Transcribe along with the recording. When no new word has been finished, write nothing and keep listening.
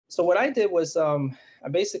so what I did was I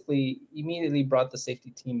basically immediately brought the safety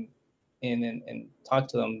team in and talked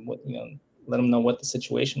to them, let them know what the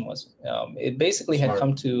situation was. It basically had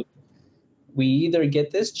come to, we either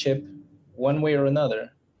get this chip one way or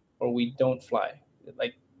another, or we don't fly.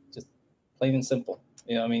 Like, just plain and simple.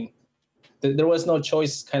 I mean, there was no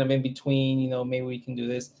choice kind of in between, maybe we can do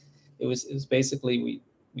this. It was basically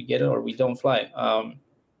we get it or we don't fly.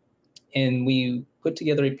 And we put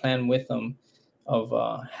together a plan with them of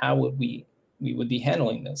how we would be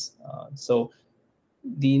handling this. So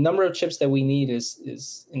the number of chips that we need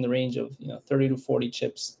is in the range of 30 to 40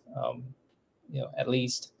 chips, at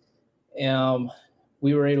least.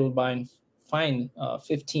 We were able to find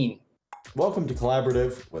 15. Welcome to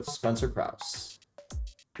Collaborative with Spencer Krause.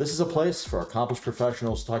 This is a place for accomplished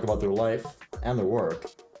professionals to talk about their life and their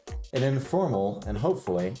work in an informal and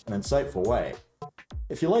hopefully an insightful way.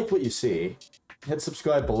 If you like what you see, hit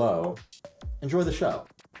subscribe below. Enjoy the show.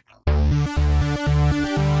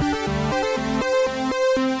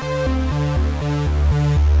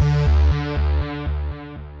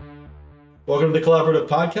 Welcome to the Collaborative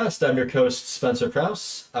Podcast. I'm your host, Spencer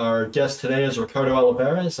Krause. Our guest today is Ricardo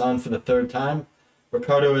Olivarez, on for the third time.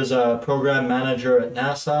 Ricardo is a program manager at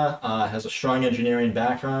NASA, has a strong engineering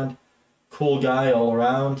background, cool guy all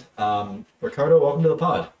around. Ricardo, welcome to the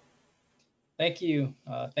pod. Thank you.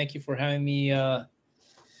 Thank you for having me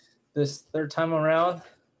this third time around.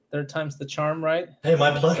 Third time's the charm, right? Hey,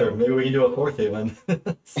 my pleasure. Maybe we can do a fourth even.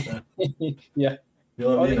 Yeah.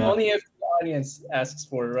 Only if the audience asks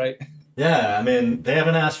for it, right? Yeah, I mean, they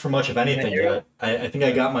haven't asked for much of anything yet. I think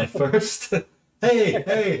I got my first,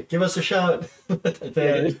 hey, give us a shout.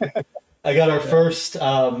 I got our first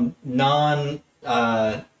non-porno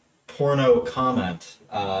comment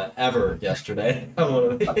ever yesterday on one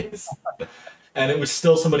of these. And it was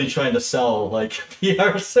still somebody trying to sell, like,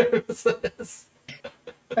 PR services.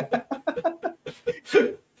 At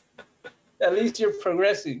least you're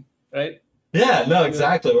progressing, right? Yeah, no,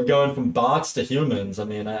 exactly. We're going from bots to humans. I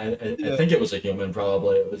mean, I think it was a human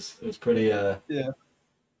probably. It was pretty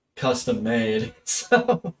custom made.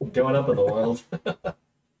 So going up in the world.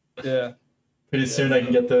 Yeah. Pretty soon I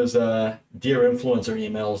can get those dear influencer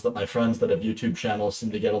emails that my friends that have YouTube channels seem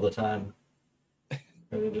to get all the time.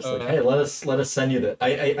 They're just like, hey, let us send you that.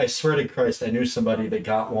 I swear to Christ, I knew somebody that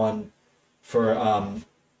got one for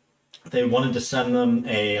they wanted to send them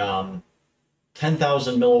a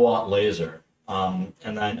 10,000 milliwatt laser. And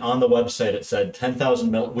then on the website it said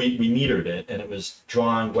 10,000 we metered it, and it was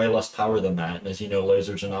drawing way less power than that. And as you know,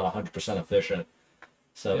 lasers are not 100% efficient.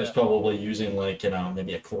 So it was probably using like,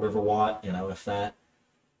 maybe a quarter of a watt, if that,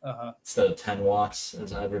 instead of 10 watts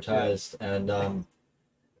as advertised. Yeah. And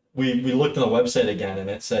we looked on the website again, and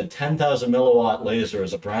it said 10,000 milliwatt laser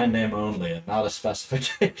is a brand name only and not a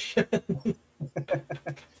specification.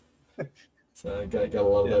 So I gotta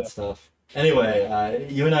love that stuff. Anyway,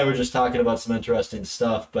 you and I were just talking about some interesting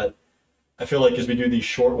stuff, but I feel like as we do these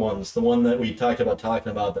short ones, the one that we talked about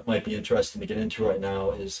talking about that might be interesting to get into right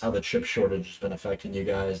now is how the chip shortage has been affecting you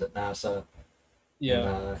guys at NASA.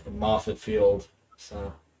 Yeah. In Moffett Field.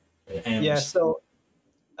 So, so,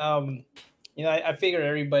 I figure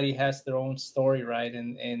everybody has their own story, right?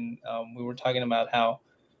 And we were talking about how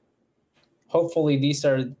hopefully these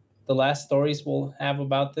are the last stories we'll have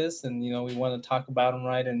about this, and we want to talk about them,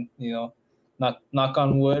 right? And knock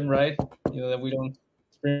on wood, right? That we don't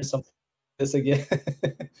experience something like this again.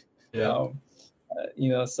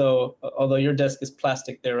 Yeah. So although your desk is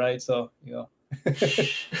plastic there, right? So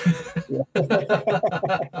Yes,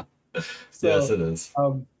 it is.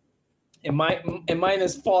 And mine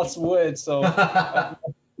is false wood, so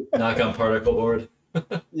knock on particle board.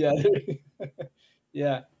 Yeah.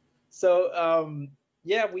 Yeah. So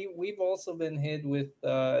we've also been hit with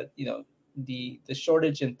the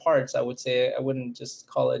shortage in parts. I would say I wouldn't just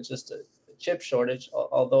call it just a chip shortage,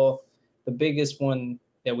 although the biggest one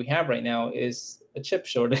that we have right now is a chip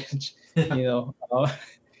shortage.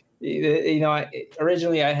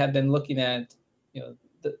 Originally I had been looking at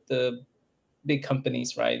the big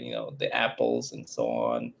companies, right? The Apples and so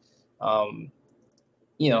on.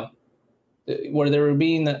 Where they were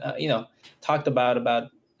being talked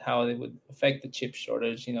about how they would affect the chip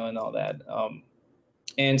shortage, and all that.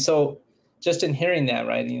 And so just in hearing that,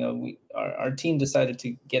 right, our team decided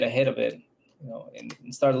to get ahead of it,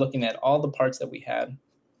 and start looking at all the parts that we had,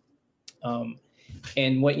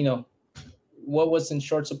 and what was in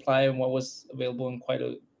short supply and what was available in quite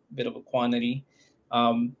a bit of a quantity.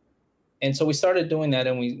 And so we started doing that,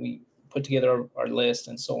 and we put together our list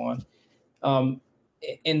and so on.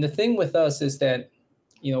 And the thing with us is that,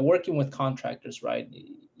 working with contractors, right,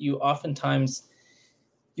 you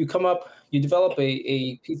you develop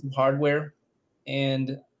a piece of hardware,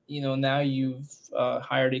 and now you've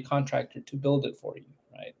hired a contractor to build it for you,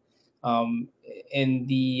 right? And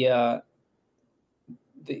the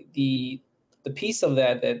piece of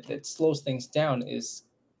that slows things down is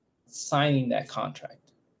signing that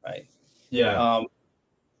contract, right? Yeah.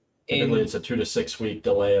 Typically, it's a 2 to 6 week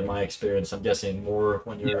delay in my experience. I'm guessing more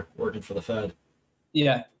when you're working for the Fed.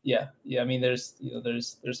 Yeah. I mean, there's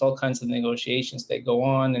all kinds of negotiations that go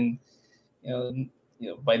on, and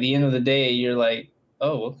by the end of the day, you're like,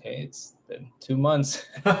 oh, okay, it's been 2 months.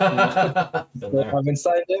 I haven't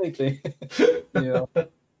signed anything.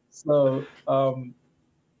 So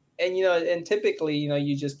and typically,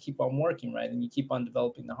 you just keep on working, right? And you keep on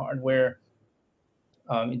developing the hardware,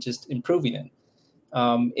 and just improving it.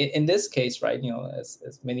 In this case, right,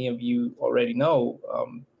 as many of you already know,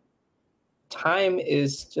 time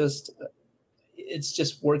is just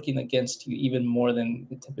working against you even more than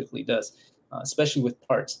it typically does, especially with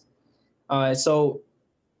parts. So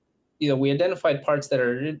we identified parts that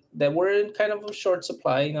were in kind of a short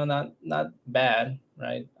supply, not bad,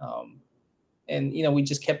 right? And we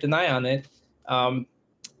just kept an eye on it. And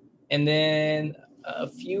then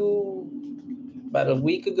about a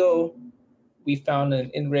week ago, we found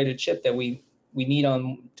an integrated chip that we need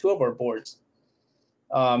on 2 of our boards.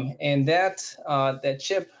 And that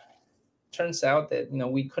chip, turns out that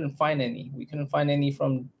we couldn't find any. We couldn't find any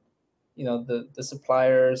from the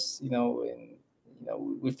suppliers. And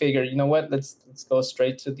we figured, what, let's go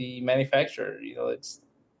straight to the manufacturer. It's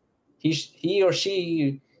he or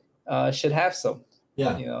she should have some.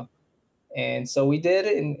 Yeah. And so we did,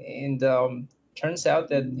 and turns out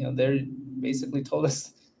that they basically told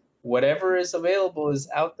us whatever is available is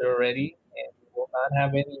out there already, and we will not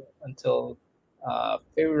have any until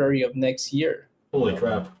February of next year. Holy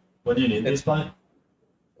crap! When do you need these by?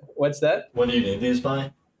 What's that? When do you need these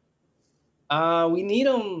by? We need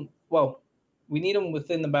them. Well, we need them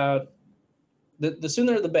within about the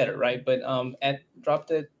sooner the better, right? But at drop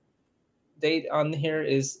dead date on here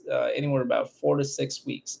is anywhere about 4 to 6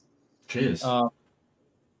 weeks. Jeez.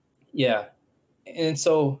 Yeah, and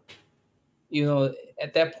so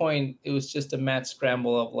at that point it was just a mad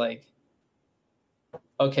scramble of like,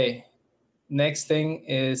 okay, next thing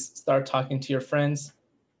is start talking to your friends.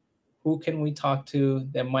 Who can we talk to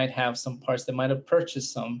that might have some parts, that might have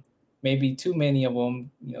purchased some, maybe too many of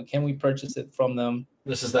them? Can we purchase it from them?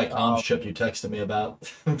 This is that comms chip you texted me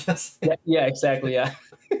about. yeah, exactly. Yeah.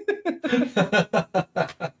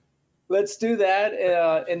 Let's do that.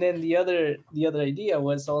 And then the other idea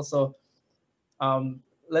was also,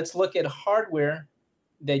 let's look at hardware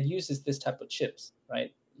that uses this type of chips,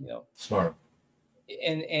 right? Smart.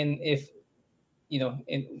 And if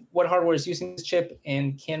and what hardware is using this chip,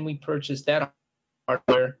 and can we purchase that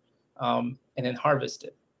hardware and then harvest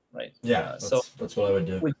it, right? Yeah, that's what I would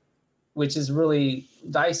do. Which is really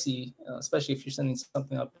dicey, especially if you're sending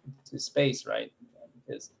something up to space, right?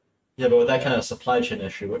 Because but with that kind of supply chain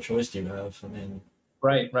issue, what choice do you have? I mean,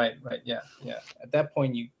 right. Yeah. At that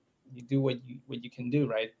point, you do what you can do,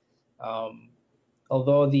 right?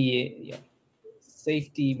 Although the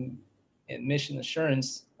safety and mission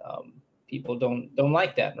assurance people don't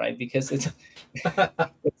like that, right? Because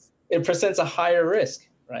it presents a higher risk,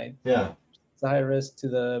 right? Yeah, it's a higher risk to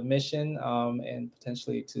the mission, and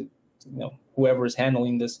potentially to whoever is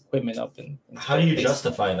handling this equipment up in how do you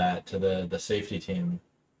justify that to the safety team?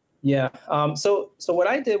 Yeah. So what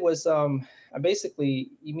I did was I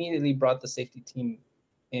basically immediately brought the safety team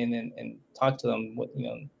in and talked to them,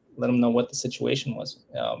 let them know what the situation was.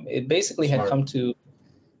 It basically had come to,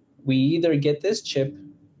 we either get this chip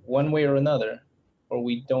one way or another, or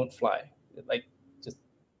we don't fly. Like, just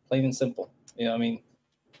plain and simple. I mean,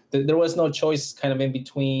 there was no choice kind of in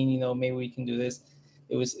between. Maybe we can do this.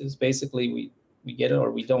 It was basically we get it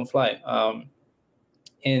or we don't fly.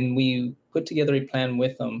 And we put together a plan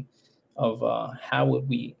with them of how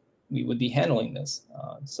we would be handling this.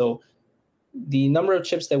 So the number of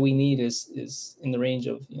chips that we need is in the range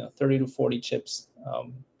of 30 to 40 chips,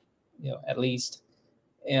 at least.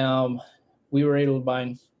 We were able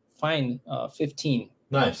to find 15.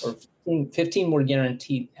 Nice. Or 15 were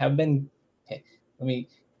guaranteed. Have been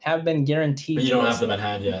guaranteed. But you don't have them in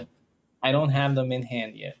hand yet. I don't have them in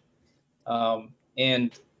hand yet.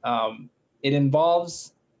 And it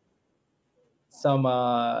involves some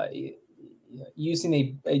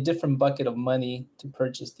using a different bucket of money to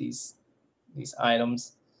purchase these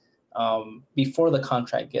items before the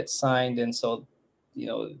contract gets signed. And so,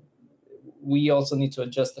 we also need to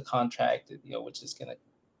adjust the contract, which is going to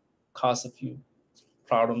cause a few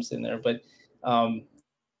problems in there. But, and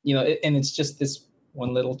it's just this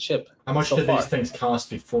one little chip. How much so did far. these things cost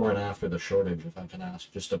before and after the shortage, if I can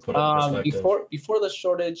ask, just to put it in perspective? Before the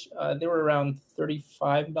shortage, they were around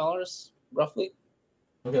 $35 roughly.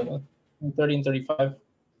 Okay. 30 and 35.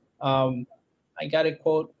 I got a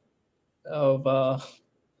quote of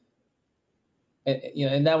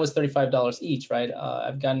and that was $35 each, right?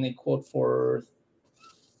 I've gotten a quote for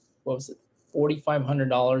what was it,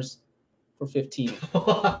 $4,500 for 15.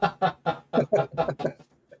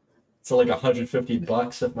 So like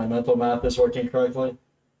 $150 if my mental math is working correctly.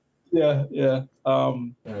 Yeah.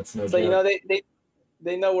 That's no so joke.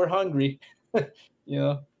 they know we're hungry.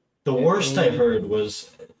 The worst I heard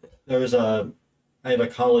was I have a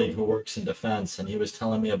colleague who works in defense, and he was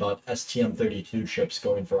telling me about STM32 chips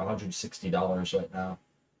going for $160 right now,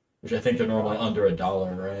 which I think they're normally under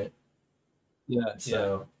 $1, right? Yeah.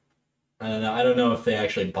 So I don't know if they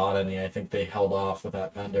actually bought any. I think they held off with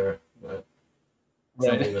that vendor, but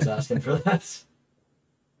somebody was asking for that.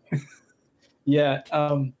 Yeah.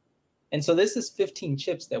 And so this is 15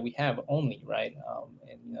 chips that we have only, right?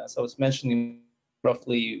 So it's mentioning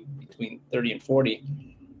roughly between 30 and 40.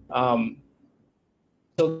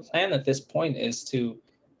 So the plan at this point is to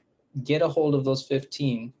get a hold of those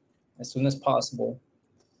 15 as soon as possible.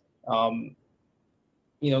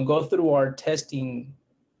 Go through our testing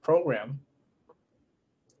program,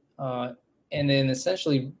 and then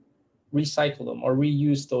essentially recycle them or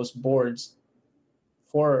reuse those boards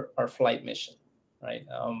for our flight mission, right?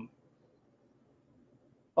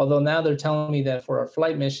 Although now they're telling me that for our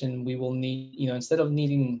flight mission, we will need, instead of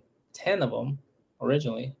needing 10 of them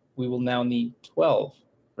originally, we will now need 12,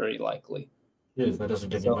 very likely. Jeez, that doesn't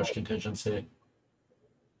give you much contingency.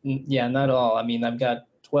 Yeah, not at all. I mean, I've got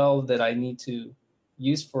 12 that I need to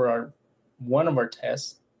use for one of our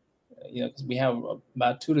tests, because we have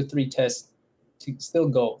about 2 to 3 tests to still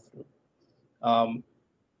go through.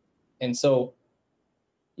 And so,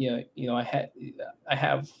 I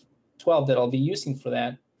have 12 that I'll be using for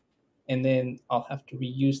that, and then I'll have to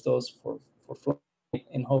reuse those for flight,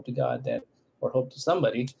 and hope to God or hope to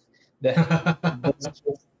somebody that those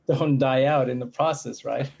just don't die out in the process,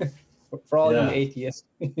 right? For all you atheists.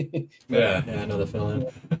 Yeah, I know the feeling.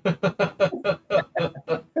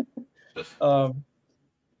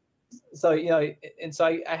 So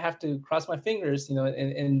I have to cross my fingers,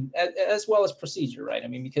 and as well as procedure, right? I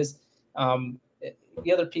mean, because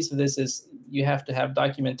the other piece of this is you have to have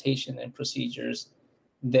documentation and procedures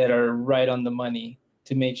that are right on the money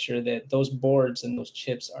to make sure that those boards and those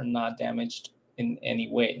chips are not damaged in any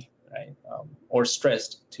way, right? Or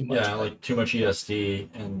stressed too much. Yeah, like too much ESD,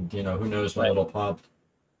 and who knows when it'll pop.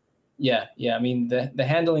 Yeah. I mean, the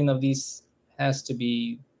handling of these has to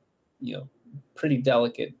be, pretty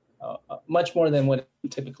delicate, much more than what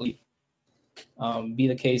typically be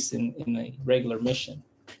the case in a regular mission.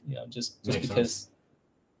 Just Makes because, sense.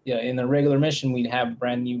 In a regular mission we'd have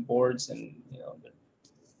brand new boards, and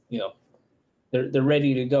they're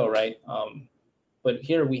ready to go, right? But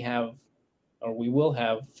here we will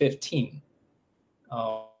have 15.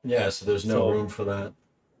 Yeah, so there's no room for that.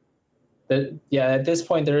 At this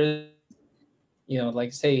point there is,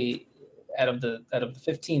 like say out of the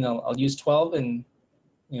 15, I'll use 12, and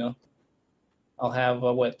I'll have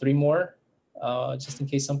 3 more, just in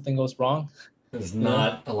case something goes wrong. There's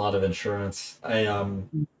not a lot of insurance. I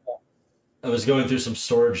was going through some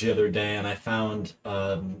storage the other day, and I found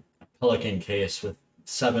a Pelican case with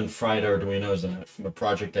 7 fried Arduinos in it from a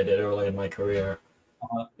project I did early in my career.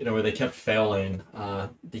 Where they kept failing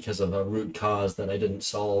because of a root cause that I didn't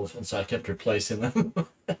solve, and so I kept replacing them.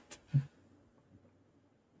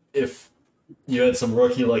 If you had some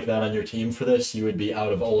rookie like that on your team for this, you would be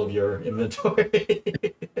out of all of your inventory.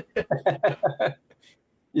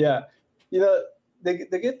 Yeah.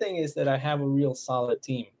 The good thing is that I have a real solid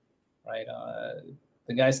team, right?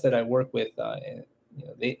 The guys that I work with,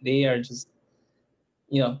 they are just,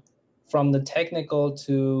 from the technical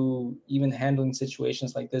to even handling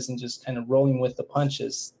situations like this and just kind of rolling with the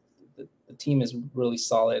punches, the team is really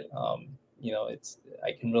solid.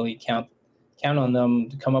 I can really count on them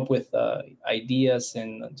to come up with ideas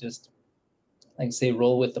and just, like I say,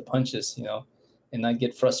 roll with the punches, and not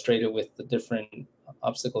get frustrated with the different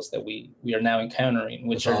obstacles that we are now encountering,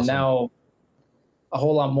 which are now a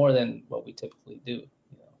whole lot more than what we typically do.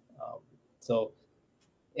 So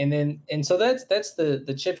that's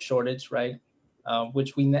the chip shortage, right?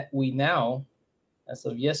 Which we now, as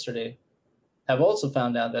of yesterday, have also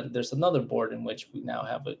found out that there's another board in which we now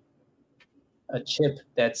have a chip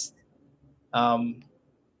that's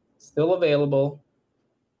still available,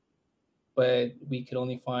 but we could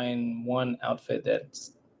only find one outfit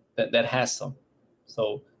that has some.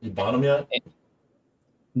 So you bought them yet?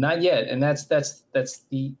 Not yet, and that's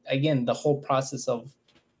the again the whole process of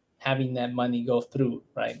having that money go through,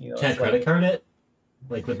 right? You know, Can't credit card it,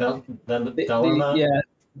 like without the dollar amount. Yeah.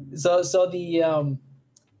 So the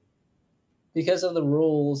because of the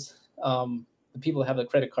rules, the people that have the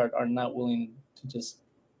credit card are not willing to just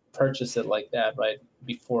purchase it like that, right?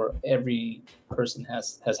 Before every person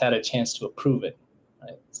has had a chance to approve it,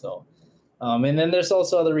 right? So, and then there's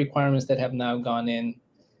also other requirements that have now gone in.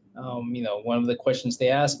 You know, one of the questions they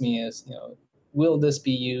asked me is, you know, will this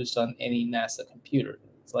be used on any NASA computer?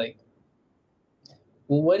 It's like,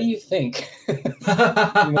 well, what do you think? You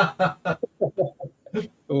know,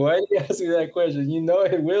 why do you ask me that question? You know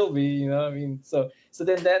it will be, you know, I mean, so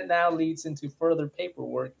then that now leads into further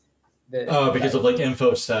paperwork that because of like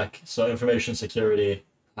infosec, so information security.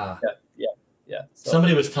 Yeah. So,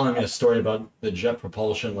 somebody was telling me a story about the Jet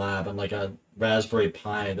Propulsion Lab and like a Raspberry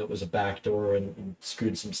Pi that was a backdoor and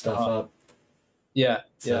screwed some stuff up. Yeah.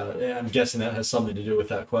 I'm guessing that has something to do with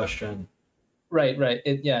that question. Right.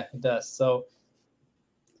 It does. So,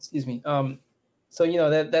 excuse me. So you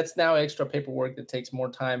know that's now extra paperwork that takes more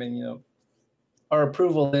time, and you know, our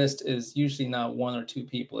approval list is usually not one or two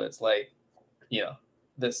people. It's like, you know,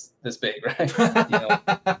 this big, right? You know.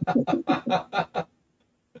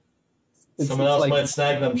 Someone else might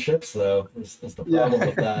snag them chips, though. Is the problem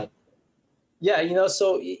with that? Yeah, you know,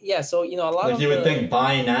 so you know, a lot like of you would think,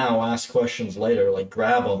 buy now, ask questions later. Like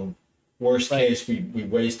grab them. Worst case, we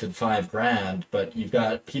wasted $5,000, but you've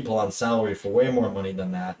got people on salary for way more money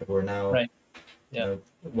than that who are now you know,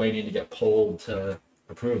 waiting to get polled to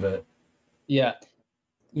approve it. Yeah,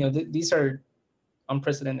 you know, these are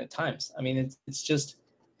unprecedented times. I mean, it's just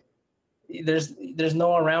there's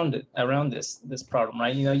no around this problem,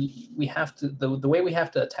 right? You know, we have to the way we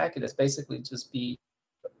have to attack it is basically just be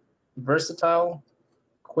versatile,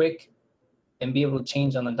 quick, and be able to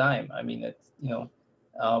change on a dime. I mean, it's, you know,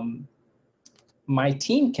 my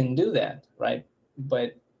team can do that, right?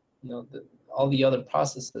 But you know, all the other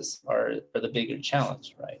processes are the bigger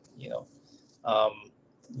challenge, right? You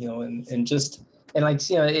know, and just and like,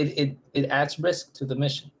 you know, it adds risk to the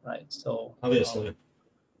mission, right? So obviously,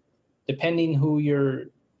 depending who your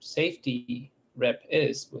safety rep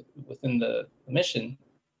is within the mission,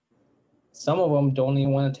 some of them don't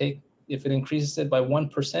even want to take, if it increases it by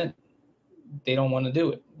 1%, they don't want to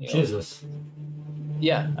do it. You know? Jesus.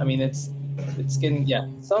 Yeah, I mean it's getting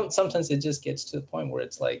sometimes it just gets to the point where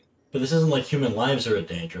it's like. But this isn't like human lives are in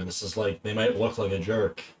danger. This is like they might look like a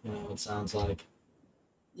jerk. You know, it sounds like.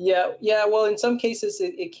 Yeah. Well, in some cases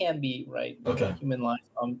it can be, right. Okay. Human life.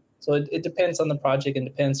 So it depends on the project and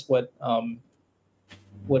depends what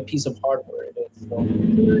piece of hardware it is. So,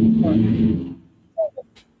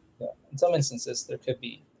 in some instances there could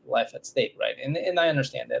be life at stake, right? And I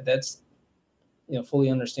understand that. That's, you know, fully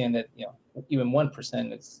understand that, you know, even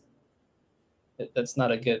 1% that's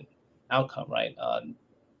not a good outcome, right?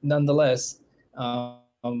 Nonetheless, I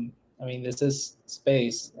mean, this is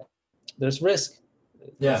space. There's risk.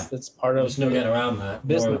 That's part of. There's no getting around that.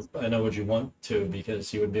 Business. Nor I know what you want to,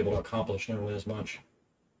 because you wouldn't be able to accomplish nearly as much.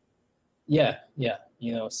 Yeah.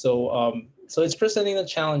 You know, so it's presenting a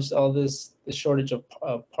challenge, all this shortage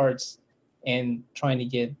of parts, and trying to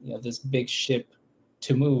get, you know, this big ship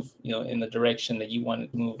to move, you know, in the direction that you want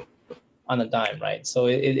it to move on a dime, right? So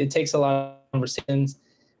it takes a lot of conversations,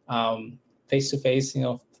 face to face, you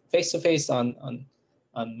know, face to face on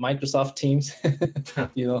Microsoft Teams,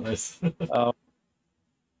 you know, nice.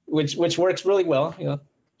 which works really well, you know.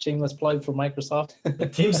 Shameless plug for Microsoft.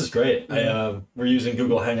 Teams is great. We're using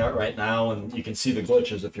Google Hangout right now, and you can see the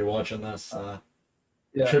glitches if you're watching this.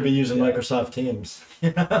 Should be using Microsoft Teams.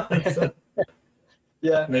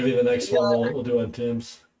 Yeah. Maybe the next one we'll do on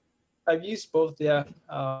Teams. I've used both,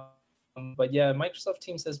 but yeah, Microsoft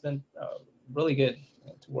Teams has been really good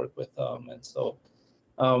to work with, and so.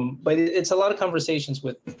 But it's a lot of conversations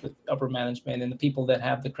with upper management and the people that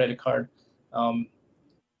have the credit card. One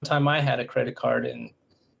time I had a credit card, and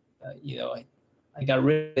you know, I got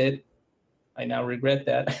rid of it. I now regret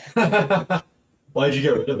that. Why did you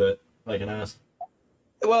get rid of it? I can ask.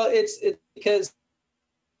 Well, it's because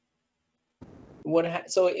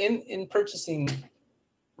so in purchasing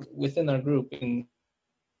within our group, and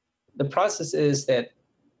the process is that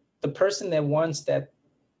the person that wants that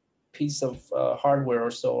piece of hardware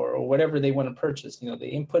or whatever they want to purchase, you know, they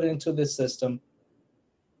input it into this system.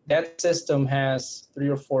 That system has 3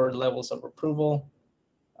 or 4 levels of approval.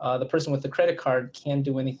 The person with the credit card can't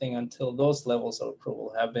do anything until those levels of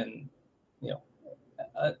approval have been, you know,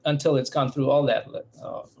 until it's gone through all that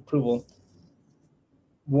approval.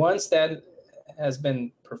 Once that has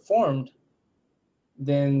been performed,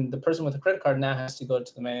 then the person with the credit card now has to go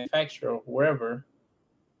to the manufacturer or wherever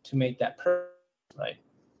to make that purchase, right?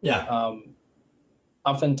 Yeah.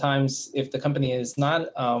 Oftentimes, if the company is not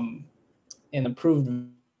an approved,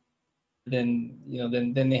 then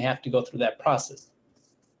then they have to go through that process.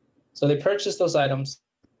 So they purchase those items,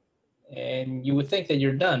 and you would think that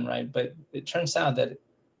you're done, right? But it turns out that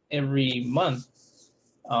every month,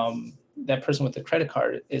 that person with the credit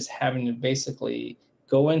card is having to basically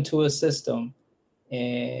go into a system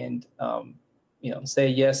and say,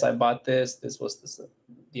 yes, I bought this. This was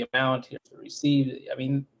the amount. Here's the receipt. I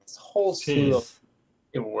mean, this whole slew of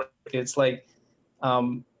work. It's like,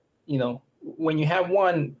 when you have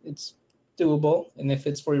one, it's doable, and if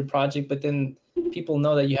it's for your project, but then people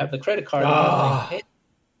know that you have the credit card, and they're like,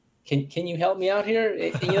 hey, can you help me out here?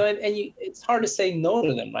 It's hard to say no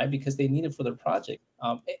to them, right? Because they need it for their project.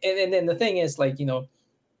 And then the thing is, like,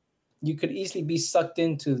 you could easily be sucked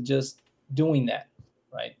into just doing that,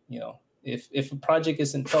 right? If a project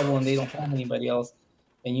is in trouble and they don't have anybody else,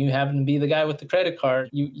 and you happen to be the guy with the credit card,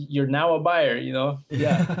 you're now a buyer,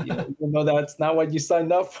 Yeah, even though that's not what you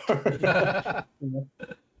signed up for.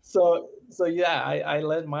 So yeah, I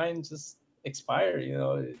let mine just expire.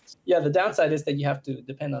 The downside is that you have to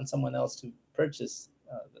depend on someone else to purchase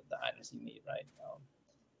the items you need, right?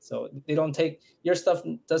 So they don't take your stuff,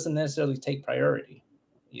 doesn't necessarily take priority,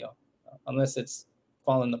 unless it's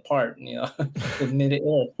falling apart, in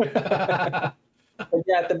mid-air. But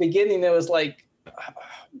yeah, at the beginning it was like, oh,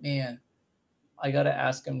 man, I gotta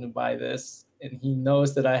ask him to buy this, and he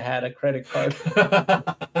knows that I had a credit card.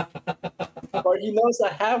 Or he knows I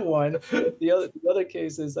have one. The other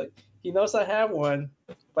case is like, he knows I have one,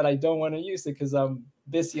 but I don't want to use it because I'm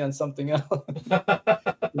busy on something else.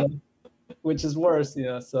 Which is worse,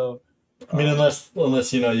 so I mean, unless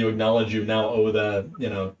you acknowledge you now owe the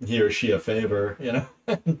he or she a favor,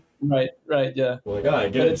 Right, yeah. Like, all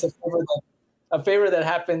right, good. But it's a favor that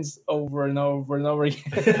happens over and over and over again.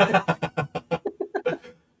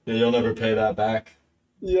 Yeah, you'll never pay that back.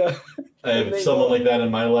 Yeah. I have someone like that in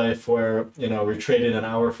my life where, we traded an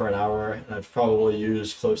hour for an hour, and I've probably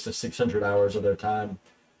used close to 600 hours of their time,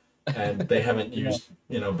 and they haven't used,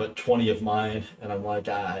 but 20 of mine, and I'm like,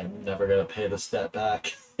 I'm never going to pay this debt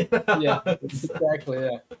back. Yeah, exactly.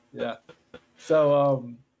 Yeah.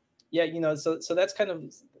 So, so that's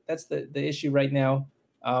that's the issue right now.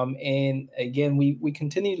 And again, we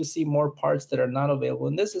continue to see more parts that are not available,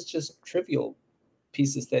 and this is just trivial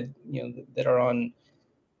pieces that that are on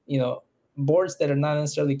boards that are not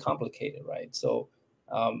necessarily complicated, right? So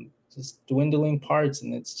just dwindling parts,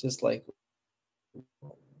 and it's just like,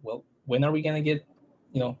 well, when are we going to get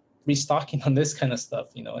restocking on this kind of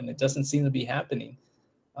stuff, and it doesn't seem to be happening,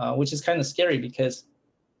 which is kind of scary because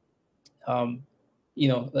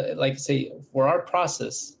like I say, for our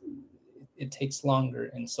process it takes longer,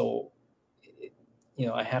 and so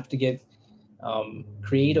I have to get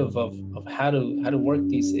creative of how to work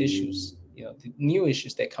these issues, the new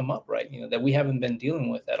issues that come up, right? That we haven't been dealing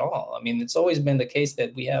with at all. I mean, it's always been the case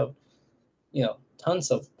that we have,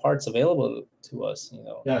 tons of parts available to us,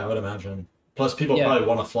 Yeah, I would imagine. Plus, people probably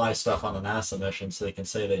want to fly stuff on a NASA mission so they can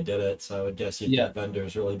say they did it. So I would guess you've got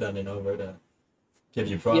vendors really bending over to give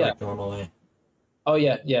you product normally. Oh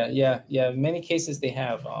yeah. In many cases they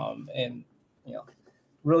have, and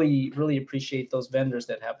really, really appreciate those vendors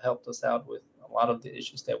that have helped us out with a lot of the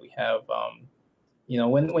issues that we have.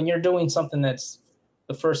 When you're doing something that's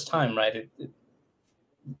the first time, right?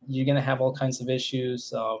 You're gonna have all kinds of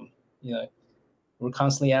issues. We're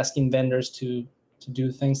constantly asking vendors to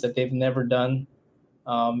do things that they've never done,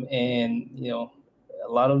 and a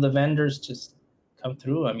lot of the vendors just come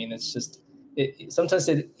through. I mean, it's just sometimes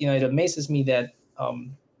it amazes me that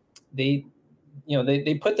they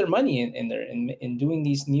put their money in there in doing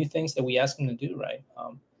these new things that we ask them to do, right?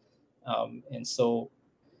 And so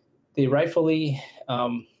they rightfully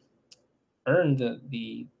earned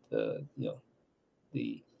the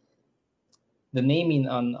naming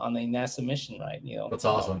on a NASA mission, right? That's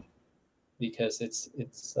awesome. Because it's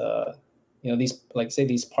these, like say,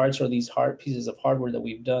 these parts or these hard pieces of hardware that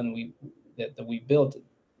we've done, that we built.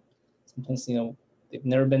 Sometimes they've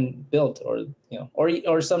never been built,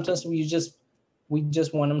 or sometimes we just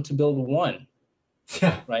want them to build one.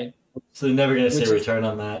 Yeah. Right. So they're never gonna see a return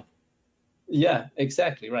on that. Yeah,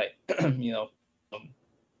 exactly right.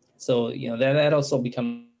 So that also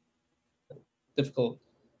becomes difficult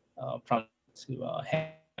problem to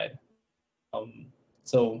handle.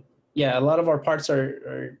 So yeah, a lot of our parts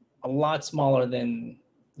are a lot smaller than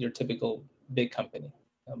your typical big company,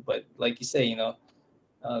 but like you say,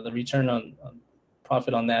 the return on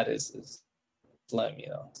profit on that is slim,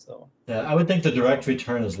 so. Yeah, I would think the direct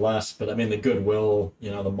return is less, but I mean the goodwill,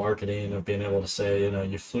 the marketing of being able to say,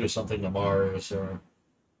 you flew something to Mars, or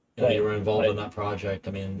you were involved in that project.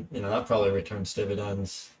 I mean, that probably returns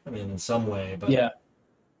dividends. I mean, in some way, but yeah,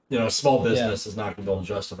 a small business is not going to be able to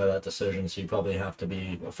justify that decision. So you probably have to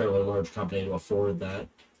be a fairly large company to afford that.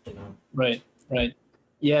 Right.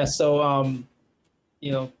 Yeah. So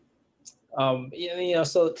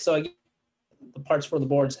so again, the parts for the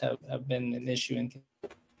boards have been an issue, and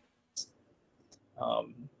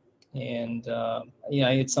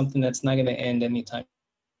it's something that's not going to end anytime.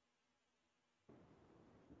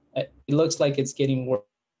 It looks like it's getting worse.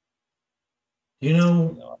 Do you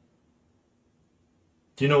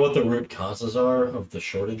know what the root causes are of the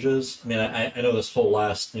shortages? I mean, I know this whole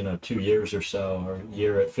last 2 years or so, or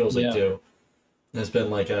year, it feels like two, has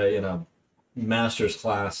been like a master's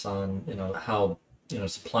class on how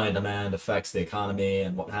supply and demand affects the economy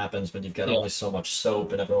and what happens when you've got only so much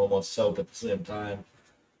soap and everyone wants soap at the same time,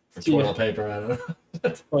 or toilet paper. I don't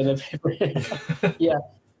know. Toilet paper. Yeah.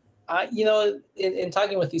 In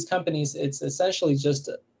talking with these companies, it's essentially just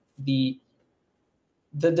the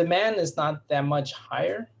demand is not that much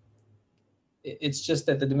higher. It's just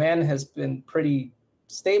that the demand has been pretty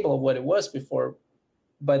stable of what it was before,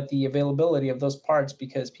 but the availability of those parts,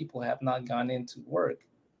 because people have not gone into work,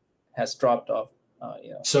 has dropped off.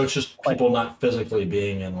 So it's just people not physically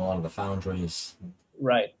being in a lot of the foundries.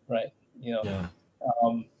 Right. Yeah.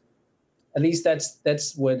 At least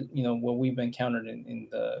that's what what we've encountered in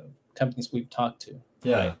the companies we've talked to.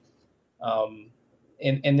 Yeah. Right?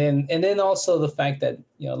 And then also the fact that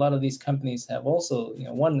a lot of these companies have also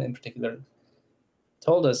one in particular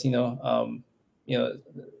told us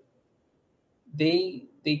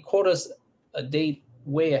they quote us a date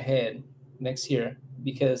way ahead next year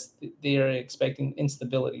because they are expecting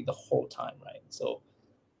instability the whole time, right? So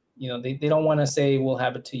they don't want to say we'll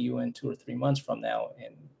have it to you in 2 or 3 months from now,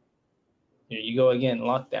 and here you go again,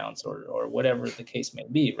 lockdowns or whatever the case may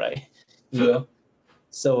be, right?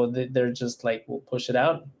 So they're just like, we'll push it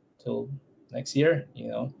out till next year,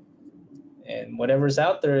 and whatever's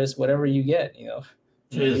out there is whatever you get, you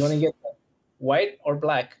want to get white or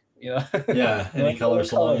black, Yeah, any color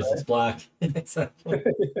as long as it's black. Exactly.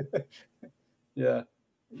 Yeah.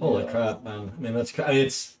 Holy crap, man. I mean,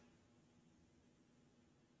 it's,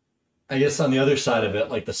 I guess on the other side of it,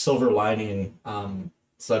 like the silver lining,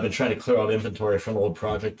 so I've been trying to clear out inventory from an old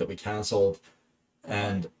project that we canceled,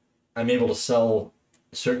 and I'm able to sell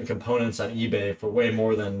certain components on eBay for way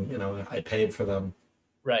more than I paid for them.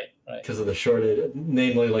 Right. Because of the shortage,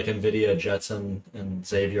 namely like NVIDIA, Jetson, and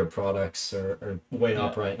Xavier products are way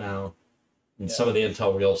up right now. And some of the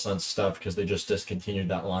Intel RealSense stuff, because they just discontinued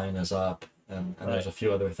that line, is up. And there's a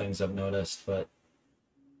few other things I've noticed, but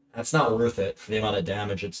that's not worth it for the amount of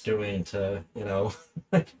damage it's doing to,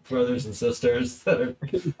 brothers and sisters that are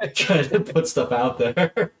trying to put stuff out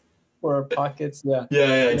there. For our pockets, yeah.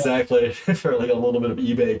 Yeah, exactly. For like a little bit of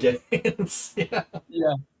eBay gains.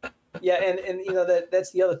 Yeah, and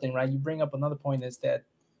that's the other thing, right? You bring up another point is that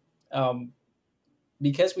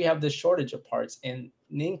because we have this shortage of parts and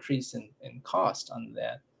an increase in cost on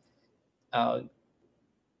that,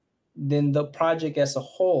 then the project as a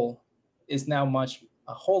whole is now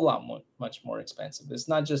a whole lot much more expensive. It's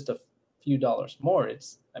not just a few dollars more.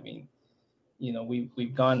 It's,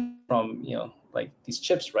 we've gone from like these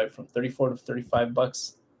chips, right, from $34 to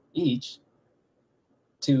 $35 each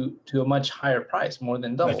to a much higher price, more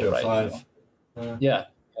than double, right? Yeah.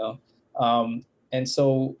 And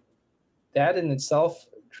so that in itself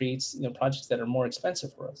creates projects that are more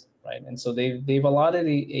expensive for us, right? And so they've allotted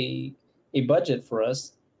a budget for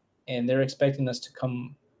us, and they're expecting us to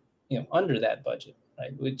come under that budget,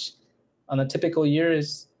 right? Which on a typical year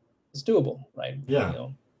is doable, right? Yeah.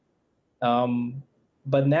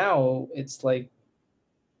 But now it's like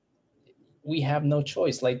we have no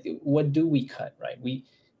choice. Like, what do we cut, right?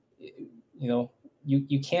 You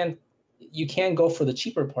can't go for the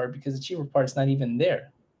cheaper part because the cheaper part's not even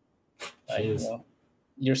there, right?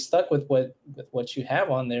 You're stuck with what you have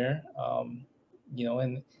on there, and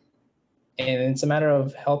it's a matter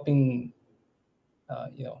of helping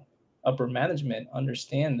upper management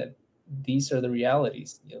understand that these are the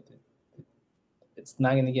realities. It's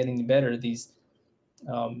not going to get any better. These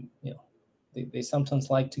they sometimes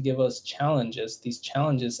like to give us challenges. These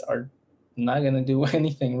challenges are not going to do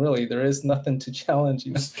anything, really. There is nothing to challenge.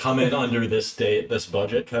 Just come in under this date, this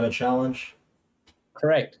budget kind of challenge.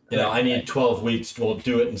 Correct. I need 12 weeks. We'll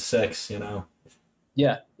do it in 6,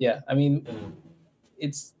 Yeah. I mean,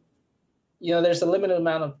 it's, there's a limited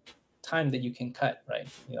amount of time that you can cut, right?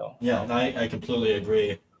 Yeah, I completely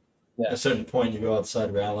agree. Yeah. At a certain point, you go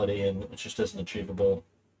outside reality, and it just isn't achievable.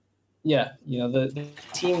 Yeah, the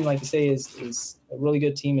team, like I say, is a really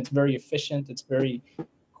good team. It's very efficient. It's very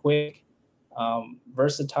quick.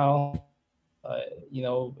 versatile, you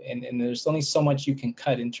know, and there's only so much you can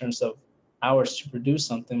cut in terms of hours to produce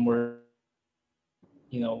something where,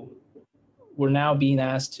 you know, we're now being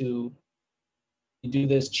asked to do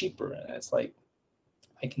this cheaper. And it's like,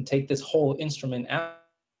 I can take this whole instrument out.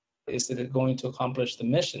 Is it going to accomplish the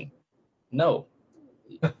mission? No.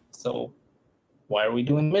 So why are we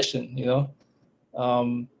doing the mission, you know?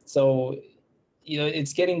 So, you know,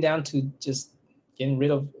 it's getting down to just getting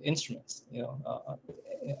rid of instruments, you know,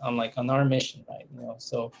 on our mission, right? You know,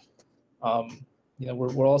 so, you know,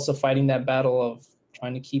 we're also fighting that battle of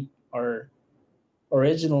trying to keep our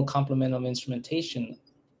original complement of instrumentation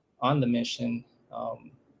on the mission,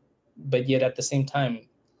 but yet at the same time,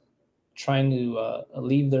 trying to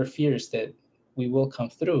alleviate their fears that we will come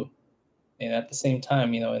through. And at the same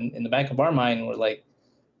time, you know, in the back of our mind, we're like,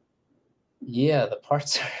 yeah, the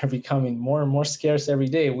parts are becoming more and more scarce every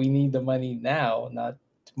day. We need the money now, not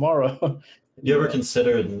tomorrow. You ever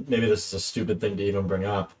considered, maybe this is a stupid thing to even bring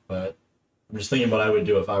up, but I'm just thinking what I would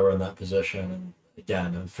do if I were in that position. And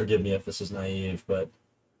again, forgive me if this is naive, but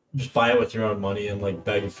just buy it with your own money and like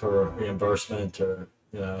beg for reimbursement, or,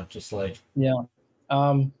 you know, just like. Yeah.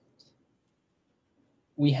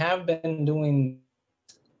 We have been doing,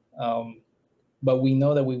 but we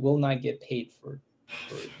know that we will not get paid for,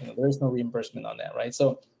 you know, there's no reimbursement on that, right?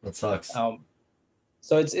 So that sucks. So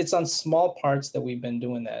it's on small parts that we've been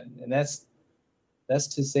doing that, and that's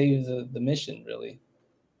to save the mission, really.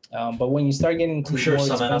 But when you start getting to, I'm sure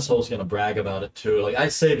some asshole's gonna brag about it too. Like, I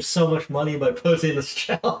saved so much money by posing this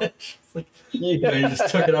challenge. It's like, yeah, you know, you just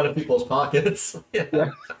took it out of people's pockets.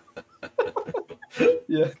 Yeah.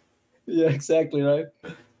 Yeah. Yeah, exactly, right.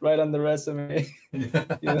 Right on the resume.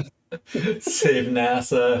 Yeah. Save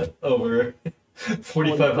NASA over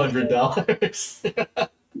 $4,500.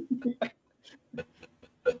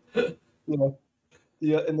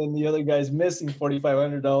 Yeah, and then the other guy's missing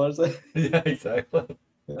 $4,500. Yeah, exactly.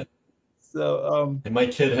 Yeah. So, and my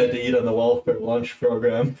kid had to eat on the welfare lunch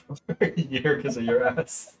program for a year because of your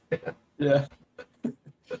ass. Yeah.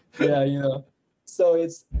 Yeah, you know. So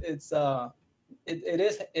it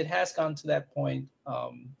has gone to that point.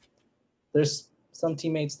 There's some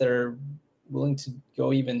teammates that are willing to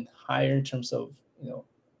go even higher in terms of, you know,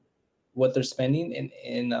 what they're spending, and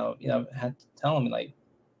you know, I had to tell them, like,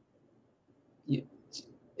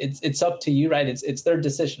 it's up to you, right? It's their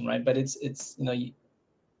decision, right? But it's you know,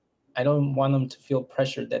 I don't want them to feel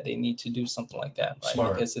pressured that they need to do something like that, right?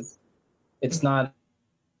 Smart. Because it's not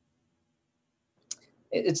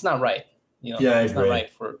right, you know. Yeah, I it's agree. Not right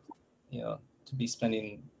for, you know, to be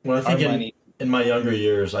spending well, I think money. In my younger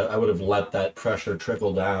years, I would have let that pressure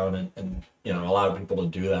trickle down and you know, allowed people to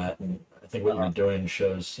do that. And I think what you're doing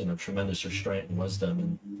shows, you know, tremendous restraint and wisdom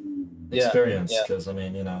and experience. Because I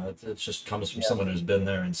mean, you know, it just comes from someone who's been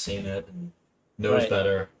there and seen it and knows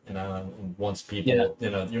better. You know, and wants people.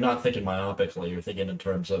 You know, you're not thinking myopically. You're thinking in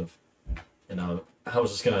terms of, you know, how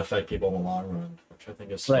is this going to affect people in the long run, which I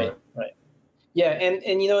think is smart. Right. Yeah,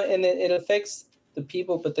 and you know, and it affects the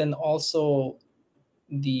people, but then also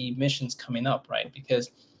the missions coming up, right?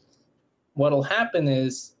 Because what'll happen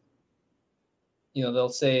is, you know, they'll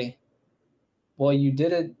say, well, you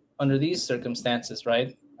did it under these circumstances,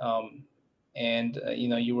 right? And you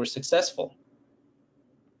know, you were successful.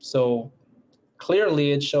 So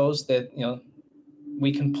clearly it shows that, you know,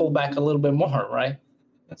 we can pull back a little bit more, right?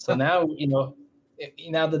 So now, you know,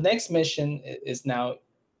 now the next mission is now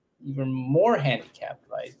even more handicapped,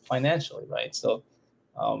 right? Financially, right? So,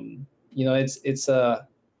 you know, it's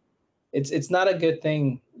not a good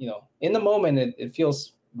thing, you know. In the moment, it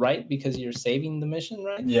feels right because you're saving the mission,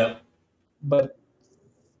 right? Yeah. But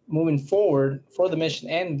moving forward for the mission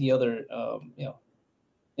and the other, you know,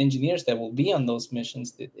 engineers that will be on those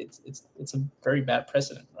missions, it's a very bad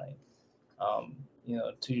precedent, right? You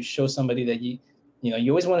know, to show somebody that you know,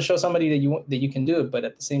 you always want to show somebody that you can do it, but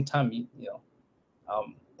at the same time, you know,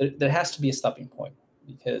 there has to be a stopping point,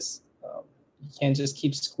 because you can't just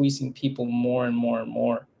keep squeezing people more and more and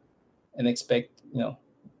more and expect, you know,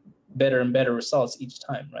 better and better results each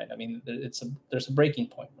time, right? I mean, there's a breaking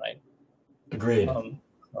point, right? Agreed.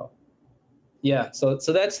 So, yeah, so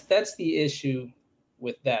that's the issue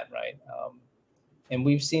with that, right? And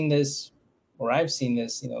we've seen this, or I've seen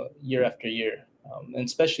this, you know, year after year, and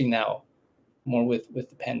especially now, more with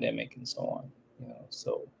the pandemic and so on, you know.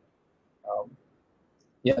 So,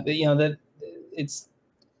 yeah, you know, that it's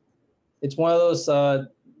one of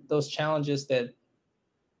those challenges that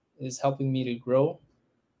is helping me to grow.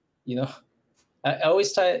 You know, I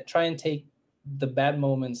always try and take the bad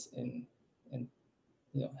moments and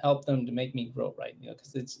you know, help them to make me grow, right? You know,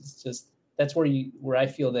 because it's just, that's where I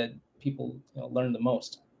feel that people, you know, learn the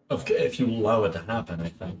most. if you allow it to happen, I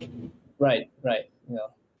think. Right.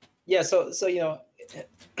 Yeah. So as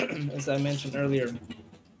I mentioned earlier,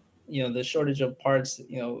 the shortage of parts,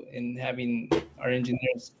 and having our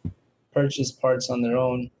engineers purchase parts on their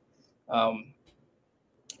own,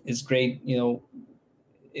 is great,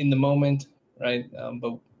 in the moment, right?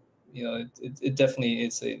 But it definitely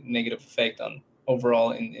is a negative effect on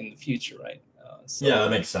overall in the future, right? Yeah, that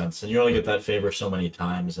makes sense. And you only get that favor so many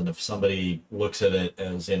times. And if somebody looks at it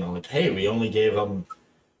as, like, hey, we only gave them,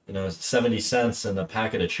 70 cents and a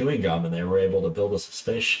packet of chewing gum and they were able to build us a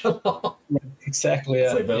space shuttle. Exactly.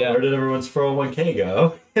 It's like, where did everyone's 401k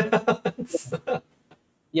go?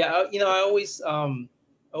 Yeah, I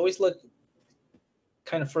always look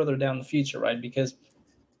kind of further down the future, right? Because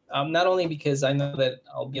not only because I know that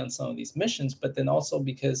I'll be on some of these missions, but then also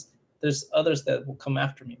because there's others that will come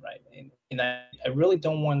after me, right? And I really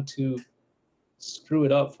don't want to screw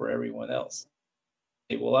it up for everyone else.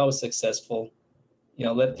 Well, I was successful,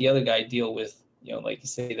 let the other guy deal with, like you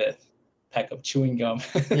say, that pack of chewing gum,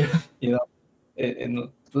 Yeah. And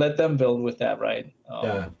let them build with that, right?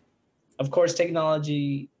 Yeah. Of course,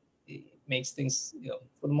 technology makes things,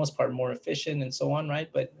 for the most part, more efficient and so on, right?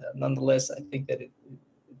 But nonetheless, I think that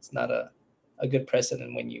it's not a good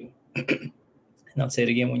precedent when you, and I'll say it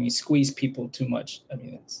again, when you squeeze people too much. I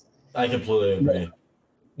mean, I completely agree.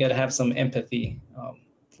 You got to have some empathy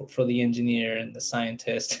for the engineer and the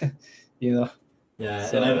scientist, Yeah,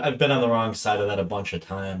 so, and I've been on the wrong side of that a bunch of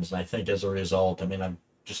times, and I think as a result, I've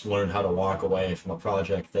just learned how to walk away from a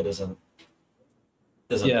project that isn't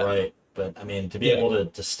right. But to be able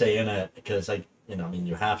to stay in it, because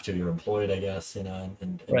you have to, you're employed, I guess, and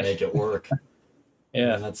right. Make it work.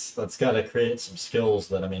 Yeah, that's got to create some skills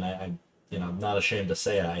that I'm not ashamed to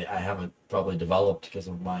say I haven't probably developed because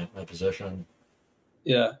of my position.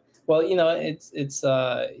 Yeah, well, it's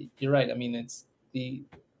you're right. It's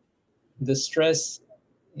the stress,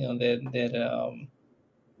 that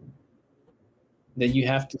you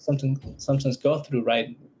have to sometimes go through,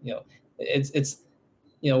 right? It's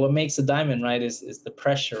what makes a diamond, right, is the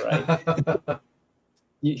pressure, right?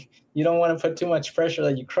 you don't want to put too much pressure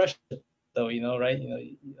that you crush it, though, right?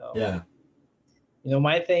 Yeah.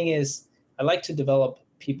 My thing is I like to develop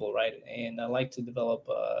people, right? And I like to develop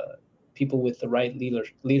people with the right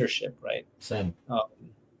leadership, right? Same.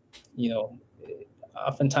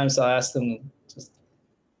 Oftentimes I'll ask them, just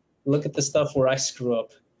look at the stuff where I screw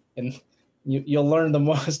up, and you'll learn the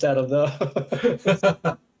most out of those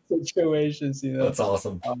situations. That's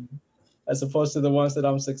awesome. As opposed to the ones that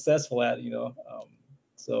I'm successful at.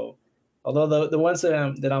 So although the ones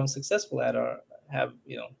that I'm successful at have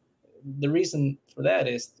the reason for that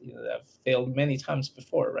is that I've failed many times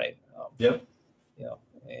before, right? Yep.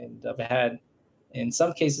 And in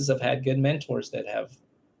some cases I've had good mentors that have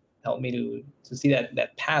helped me to see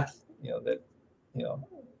that path, in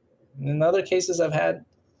other cases I've had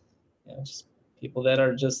just people that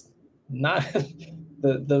are just not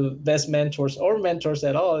the best mentors or mentors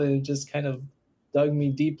at all, and just kind of dug me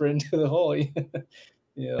deeper into the hole. Have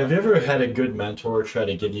you ever had a good mentor try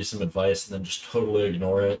to give you some advice and then just totally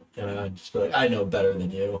ignore it, and just be like, I know better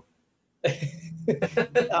than you?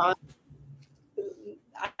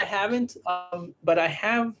 I haven't, but I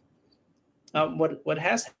have. What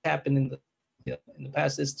has happened in the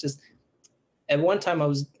past is just, at one time I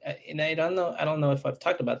was, and I don't know if I've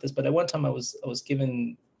talked about this, but at one time I was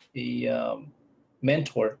given a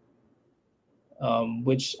mentor,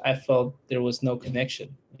 which I felt there was no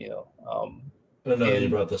connection. I don't know that you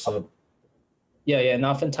brought this up. Yeah, and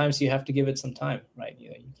oftentimes you have to give it some time, right?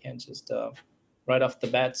 You can't just right off the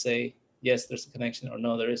bat say yes, there's a connection, or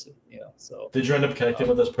no, there isn't. So did you end up connecting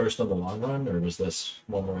with this person in the long run, or was this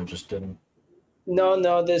one where it just didn't?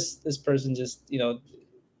 No, this person just,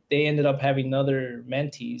 they ended up having other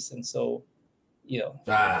mentees, and so, yeah,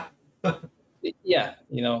 but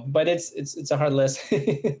it's a hard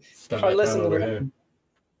lesson. Hard lesson to learn.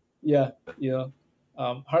 Yeah,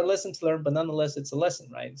 hard lesson to learn, but nonetheless, it's a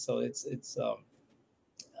lesson, right? So it's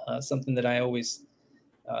something that I always,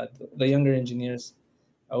 the younger engineers,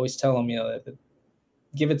 I always tell them, that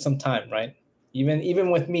give it some time, right? Even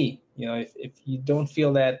with me, if you don't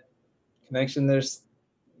feel that connection, there's,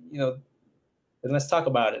 then let's talk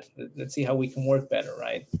about it. Let's see how we can work better,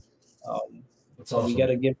 right? That's awesome. We got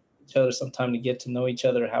to give each other some time to get to know each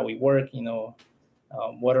other, how we work,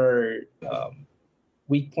 what our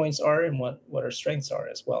weak points are and what our strengths are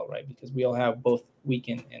as well, right? Because we all have both weak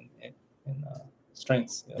and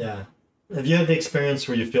strengths. Yeah. Have you had the experience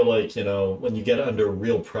where you feel like, when you get under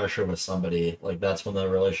real pressure with somebody, like that's when the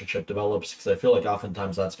relationship develops? Because I feel like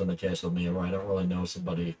oftentimes that's been the case with me, where I don't really know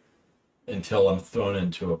somebody until I'm thrown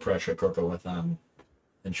into a pressure cooker with them.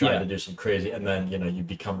 and trying to do some crazy, and then, you know, you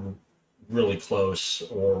become really close,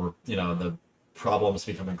 or, you know, the problems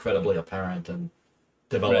become incredibly apparent and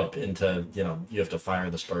develop into, you know, you have to fire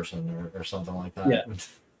this person or something like that.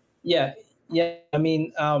 Yeah. I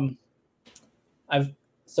mean, I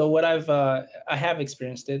have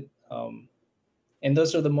experienced it. And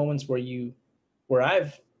those are the moments where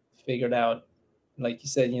I've figured out, like you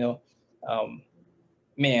said, you know,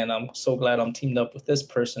 man, I'm so glad I'm teamed up with this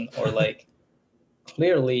person, or like,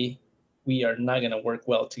 clearly we are not going to work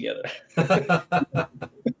well together.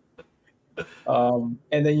 And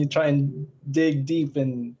then you try and dig deep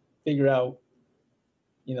and figure out,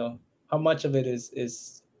 you know, how much of it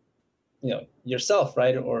is, you know, yourself,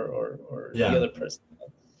 right? Or the other person.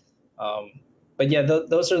 But yeah,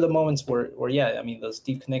 those are the moments where, yeah, I mean, those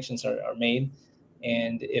deep connections are made.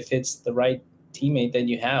 And if it's the right teammate that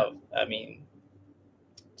you have, I mean,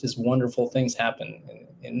 just wonderful things happen.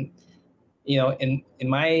 And you know, in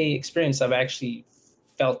my experience, I've actually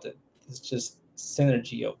felt it. It's just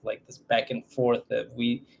synergy of like this back and forth that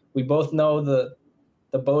we both know the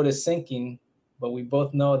boat is sinking, but we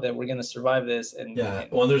both know that we're going to survive this. And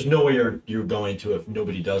well, there's no way you're going to if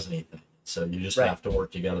nobody does anything. So you just have to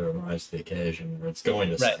work together and rise to the occasion, or it's going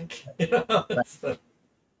to sink.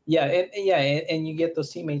 And you get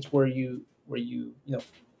those teammates where you know,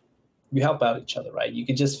 you help out each other, right? You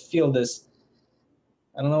can just feel this,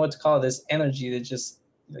 I don't know what to call it, this energy that just,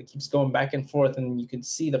 you know, keeps going back and forth, and you can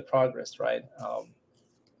see the progress, right?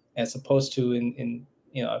 As opposed to in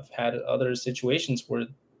you know, I've had other situations where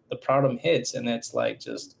the problem hits, and it's like,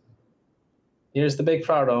 just, here's the big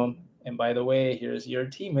problem, and by the way, here's your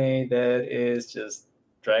teammate that is just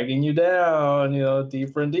dragging you down, you know,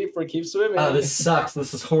 deeper and deeper, keep swimming. Oh, this sucks.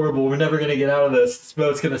 This is horrible. We're never going to get out of this. This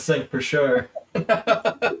boat's going to sink for sure. Call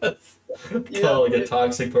like a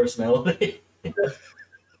toxic personality.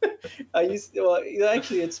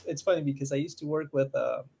 Actually, it's funny because I used to work with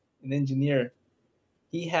an engineer.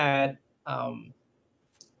 He had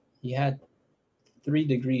 3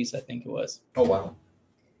 degrees, I think it was. Oh, wow.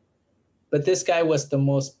 But this guy was the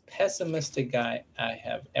most pessimistic guy I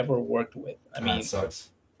have ever worked with. I mean, that sucks.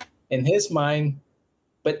 In his mind,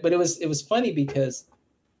 but it was funny because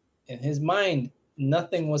in his mind,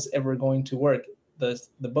 nothing was ever going to work. The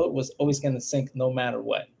boat was always going to sink no matter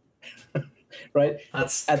what. Right?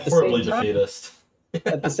 That's horribly defeatist.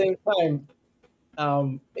 At the same time,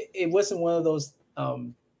 it wasn't one of those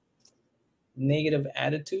negative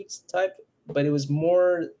attitudes type, but it was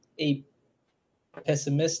more a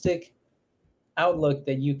pessimistic outlook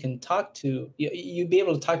that you can talk to. You'd be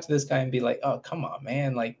able to talk to this guy and be like, oh, come on,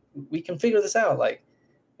 man, like, we can figure this out. Like,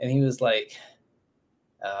 and he was like,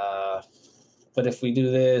 but if we do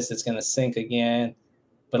this, it's going to sink again,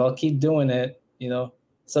 but I'll keep doing it, you know?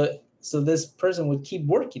 So this person would keep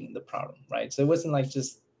working the problem, right? So it wasn't like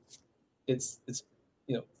just, it's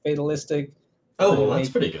you know, fatalistic. Oh, well, that's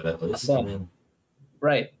pretty good, at least. I mean,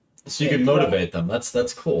 right. So you can motivate them.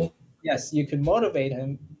 That's cool. Yes, you could motivate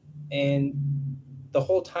him, and the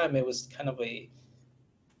whole time it was kind of a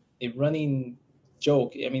running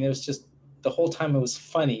joke. I mean, it was just, the whole time it was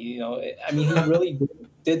funny, you know. I mean, he really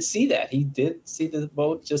did see that. He did see the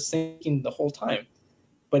boat just sinking the whole time.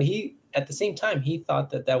 But he, at the same time, he thought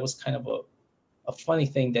that was kind of a funny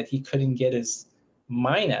thing, that he couldn't get his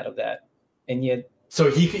mind out of that. And yet... So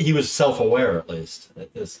he was self-aware, at least.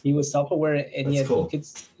 He was self-aware, and yet cool. He could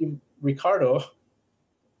see Ricardo,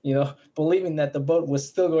 you know, believing that the boat was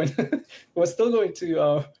still going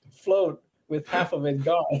to float with half of it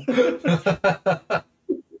gone.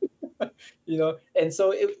 You know, and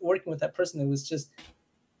so working with that person, it was just,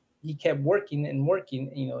 he kept working and working.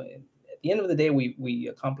 You know, at the end of the day, we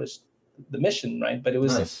accomplished the mission, right? But it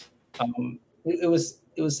was nice. It was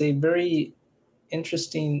a very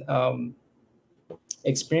interesting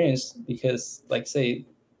experience, because, like, say,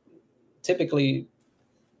 typically,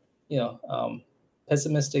 you know,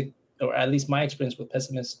 pessimistic, or at least my experience with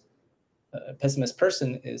pessimist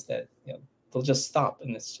person is that, you know, they'll just stop,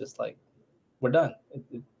 and it's just like, we're done.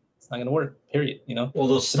 It's not going to work, period, you know? Well,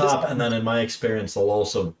 they'll stop, and then in my experience, they'll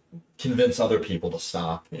also convince other people to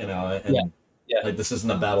stop, you know? And like, this isn't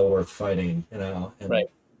a battle worth fighting, you know? And right,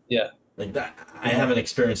 yeah. Like that, I haven't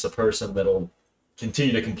experienced a person that'll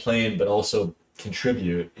continue to complain, but also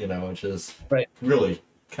contribute, you know, which is really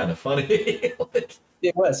kind of funny. Like,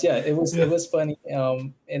 it was, yeah, it was funny.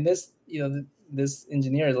 And this, you know, this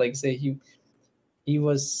engineer, like, say, he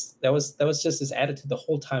was, that was just his attitude the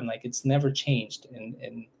whole time. Like, it's never changed.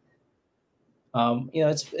 And you know,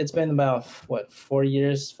 it's been about 5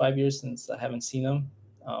 years since I haven't seen him.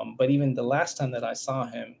 But even the last time that I saw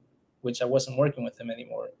him, which I wasn't working with him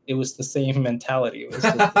anymore, it was the same mentality. It was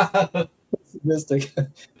just pessimistic.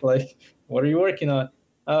 Like, what are you working on?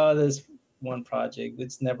 Oh, there's one project.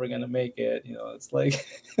 It's never gonna make it. It's like,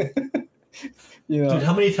 Dude,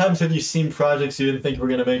 how many times have you seen projects you didn't think were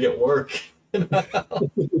gonna make it work?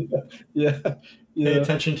 Yeah. Pay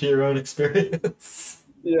attention to your own experience.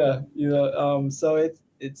 Yeah. So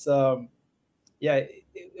it's yeah,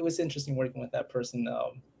 it was interesting working with that person.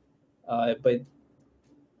 But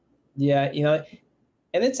yeah,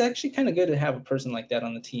 and it's actually kind of good to have a person like that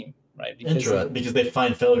on the team, right? Because they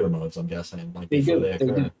find failure modes, I'm guessing, like before they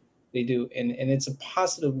occur. They do, and it's a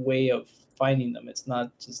positive way of finding them. It's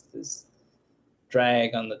not just this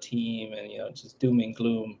drag on the team and just doom and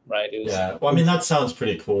gloom, right? Yeah, well, I mean, that sounds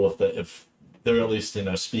pretty cool if they're at least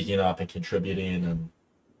speaking up and contributing and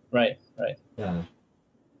right. Yeah,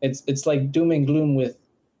 it's like doom and gloom with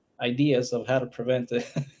ideas of how to prevent it.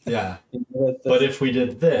 Yeah. But if we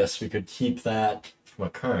did this, we could keep that from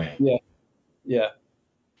occurring. Yeah.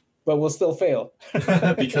 But we'll still fail.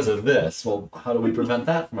 Because of this. Well, how do we prevent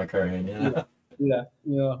that from occurring? Yeah.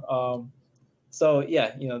 So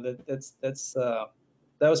yeah, that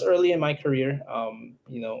was early in my career, and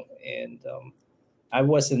I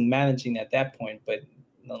wasn't managing at that point, but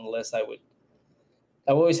nonetheless, I've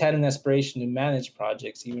always had an aspiration to manage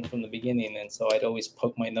projects even from the beginning, and so I'd always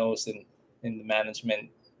poke my nose in the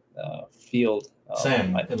management field.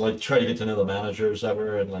 Same, and like try to get to know the managers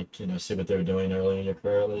ever, and see what they're doing early in your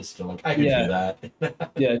career at least. And I could do that.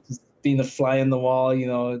 Yeah, just being a fly in the wall,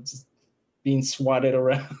 just being swatted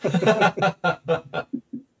around.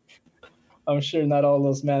 I'm sure not all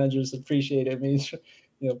those managers appreciated me,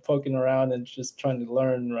 poking around and just trying to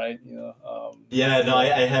learn, right?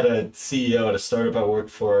 I had a CEO at a startup I worked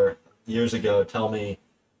for years ago tell me,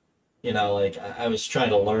 I was trying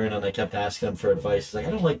to learn and I kept asking him for advice. He's like, I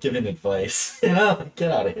don't like giving advice. Get out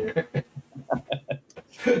of here.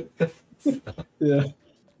 Yeah.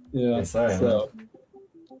 Sorry, so, man.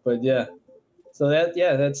 But yeah, so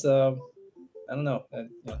that's I don't know.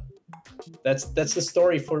 That's the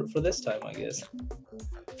story for this time, I guess.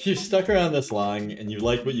 If you stuck around this long and you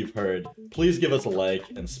like what you've heard, please give us a like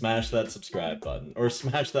and smash that subscribe button, or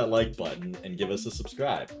smash that like button and give us a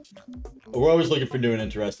subscribe. We're always looking for new and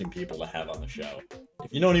interesting people to have on the show.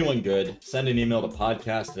 If you know anyone good, send an email to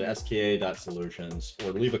podcast@ska.solutions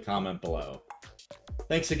or leave a comment below.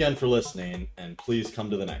 Thanks again for listening, and please come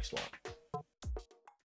to the next one.